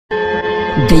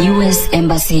The U.S.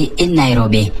 Embassy in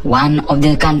Nairobi, one of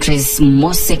the country's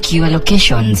most secure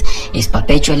locations, is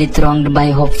perpetually thronged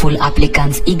by hopeful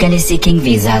applicants eagerly seeking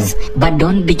visas. But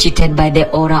don't be cheated by the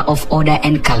aura of order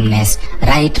and calmness.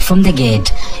 Right from the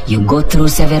gate, you go through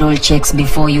several checks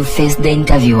before you face the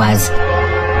interviewers.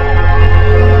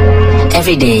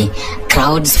 Every day,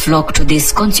 crowds flock to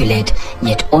this consulate,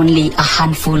 yet only a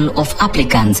handful of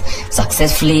applicants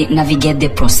successfully navigate the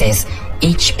process,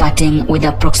 each parting with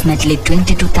approximately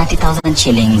 20 to 30,000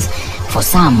 shillings. For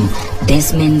some,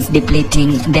 this means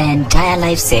depleting their entire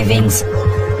life savings.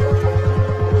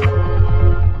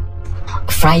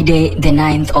 Friday, the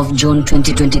 9th of June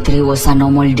 2023 was a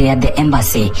normal day at the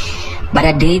embassy, but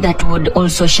a day that would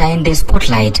also shine the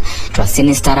spotlight to a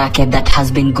sinister racket that has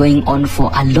been going on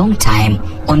for a long time.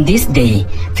 On this day,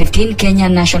 15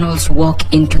 Kenyan nationals walk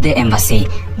into the embassy,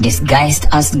 disguised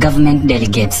as government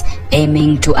delegates,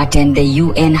 aiming to attend the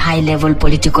UN high-level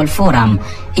political forum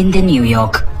in the New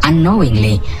York.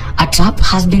 Unknowingly, a trap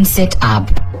has been set up.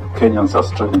 Kenyans are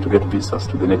struggling to get visas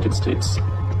to the United States.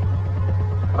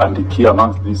 And the key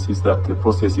amongst this is that the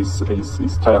process is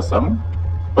tiresome.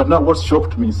 But now what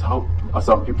shocked me is how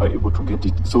some people are able to get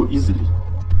it so easily.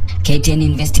 KTN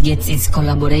Investigates is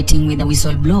collaborating with a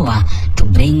whistleblower to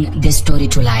bring the story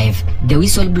to life. The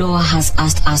whistleblower has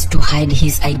asked us to hide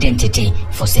his identity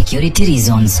for security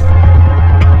reasons.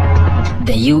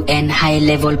 The UN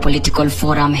High-Level Political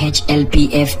Forum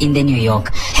HLPF in the New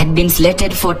York had been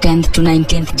slated for 10th to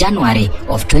 19th January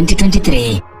of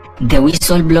 2023. The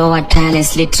whistleblower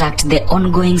tirelessly tracked the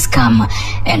ongoing scam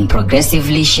and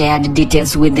progressively shared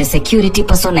details with the security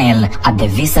personnel at the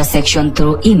visa section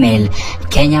through email,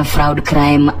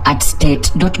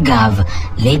 kenyafraudcrime@state.gov,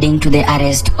 leading to the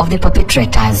arrest of the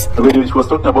perpetrators. When she was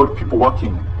talking about people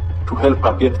working to help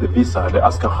her get the visa, they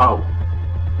asked her how.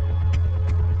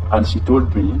 And she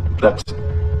told me that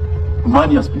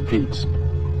money has been paid.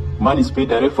 Money is paid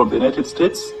direct from the United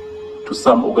States to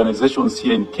some organizations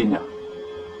here in Kenya.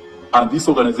 And these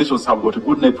organizations have got a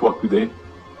good network with the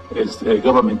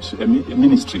government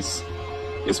ministries,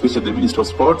 especially the Ministry of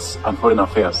Sports and Foreign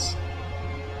Affairs,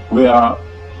 where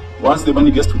once the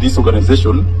money gets to this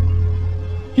organization,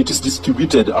 it is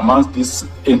distributed amongst these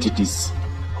entities.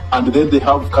 And then they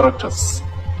have characters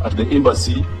at the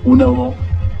embassy who now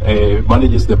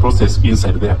manages the process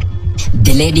inside there.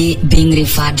 The lady being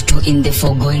referred to in the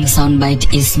foregoing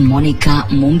soundbite is Monica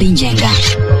Mumbinjenga.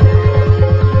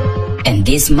 And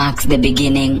this marks the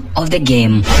beginning of the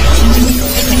game.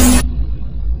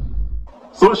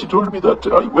 So she told me that,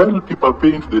 well, people are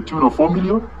paying to the tune of 4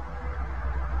 million.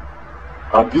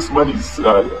 And this money is,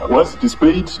 once it is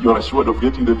paid, you are assured of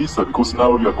getting the visa because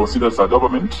now you are considered as a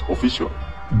government official.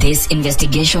 This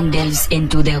investigation delves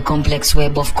into the complex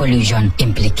web of collusion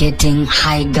implicating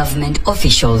high government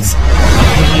officials.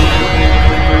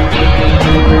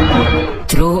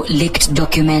 Through leaked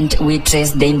document, we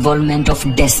trace the involvement of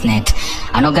DesNet,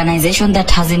 an organization that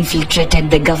has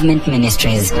infiltrated the government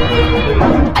ministries.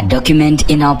 A document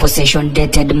in our possession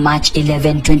dated March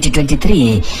 11,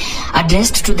 2023,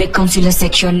 addressed to the Consular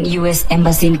Section U.S.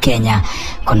 Embassy in Kenya,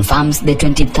 confirms the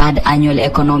 23rd Annual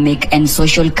Economic and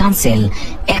Social Council,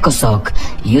 ECOSOC,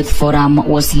 Youth Forum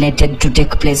was slated to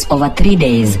take place over 3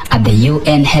 days at the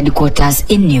UN headquarters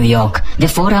in New York. The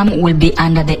forum will be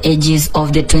under the aegis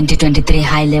of the 2023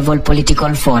 High-Level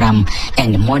Political Forum,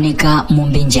 and Monica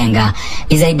Mumbinjenga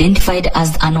is identified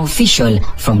as an official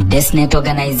from DesNet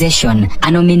organization, a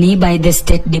nominee by the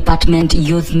State Department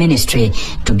Youth Ministry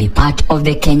to be part of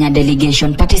the Kenya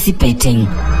delegation participating.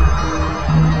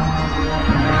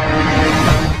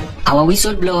 Our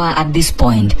whistleblower at this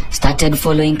point started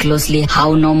following closely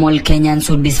how normal Kenyans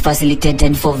would be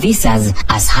facilitated for visas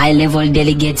as high-level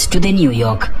delegates to the New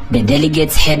York. The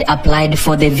delegates had applied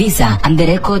for the visa and the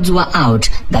records were out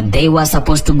that they were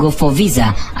supposed to go for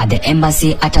visa at the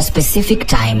embassy at a specific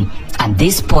time. At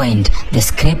this point, the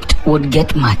script would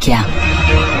get murkier.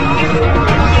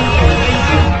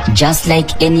 Just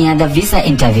like any other visa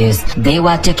interviews, they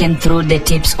were taken through the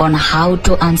tips on how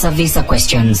to answer visa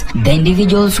questions. The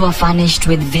individuals were furnished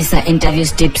with visa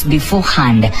interviews tips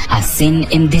beforehand, as seen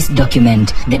in this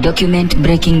document. The document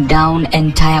breaking down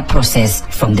entire process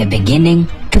from the beginning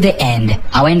to the end.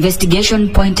 Our investigation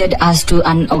pointed us to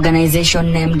an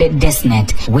organization named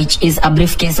DesNet, which is a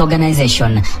briefcase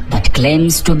organization that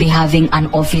claims to be having an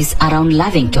office around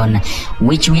Lavington,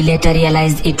 which we later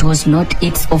realized it was not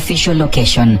its official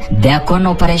location. Their con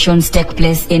operations take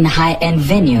place in high-end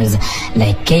venues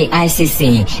like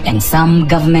KICC and some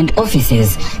government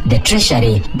offices, the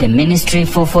Treasury, the Ministry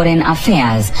for Foreign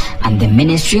Affairs, and the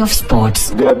Ministry of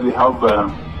Sports. There they have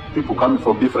people coming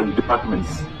from different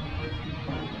departments.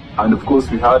 And of course,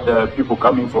 we had people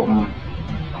coming from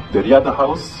the Riyadh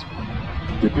house.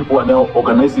 The people are now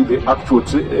organizing the actual,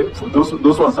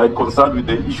 those ones are concerned with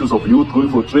the issues of youth going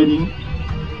for training,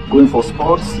 going for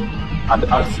sports, and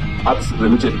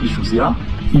arts-related issues, yeah?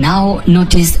 Now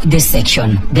notice this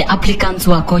section. The applicants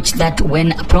were coached that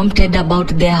when prompted about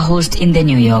their host in the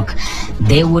New York,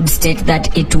 they would state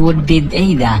that it would be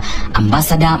either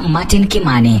Ambassador Martin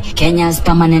Kimani, Kenya's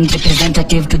permanent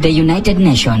representative to the United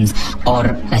Nations, or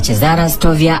Lachezara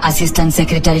Stovia, Assistant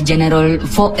Secretary General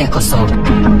for ECOSOC.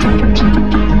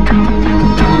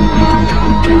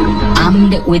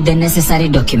 Armed with the necessary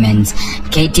documents,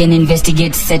 KTN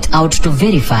Investigates set out to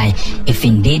verify if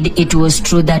indeed it was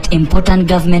true that important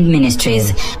government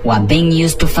ministries were being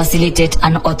used to facilitate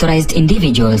unauthorized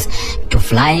individuals to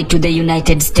fly to the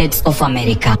United States of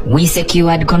America. We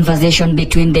secured conversation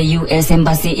between the U.S.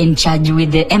 Embassy in charge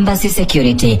with the embassy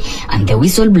security and the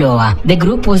whistleblower. The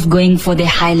group was going for the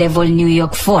high-level New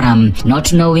York forum,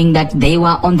 not knowing that they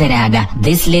were on the radar.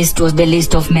 This list was the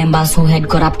list of members who had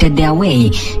corrupted their way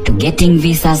to getting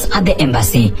visas at the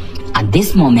embassy. At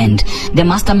this moment, the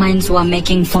masterminds were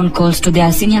making phone calls to their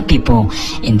senior people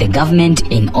in the government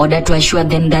in order to assure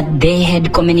them that they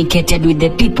had communicated with the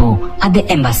people at the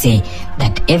embassy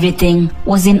that everything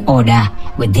was in order.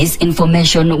 With this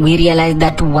information, we realized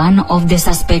that one of the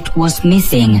suspects was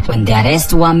missing when the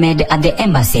arrests were made at the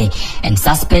embassy and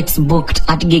suspects booked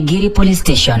at Gigiri police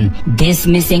station. This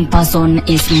missing person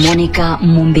is Monica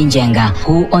Mumbinjenga,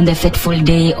 who on the fateful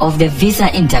day of the visa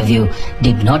interview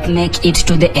did not make it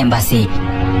to the embassy.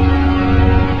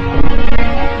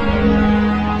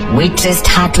 We traced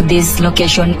her to this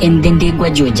location in Dindigwa,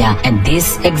 Juja. At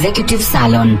this executive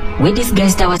salon, we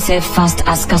disguised ourselves first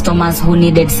as customers who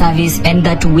needed service and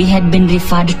that we had been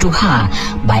referred to her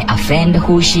by a friend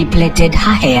who she plaited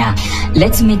her hair.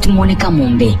 Let's meet Monica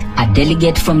Mumbi, a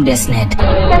delegate from Desnet.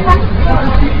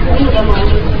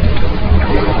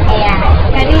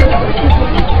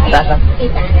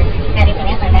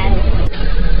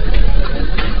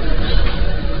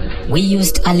 We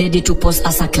used a lady to pose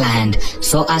as a client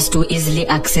so as to easily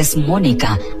access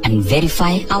Monica and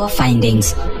verify our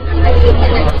findings.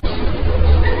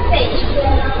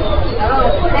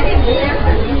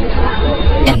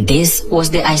 And this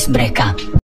was the icebreaker.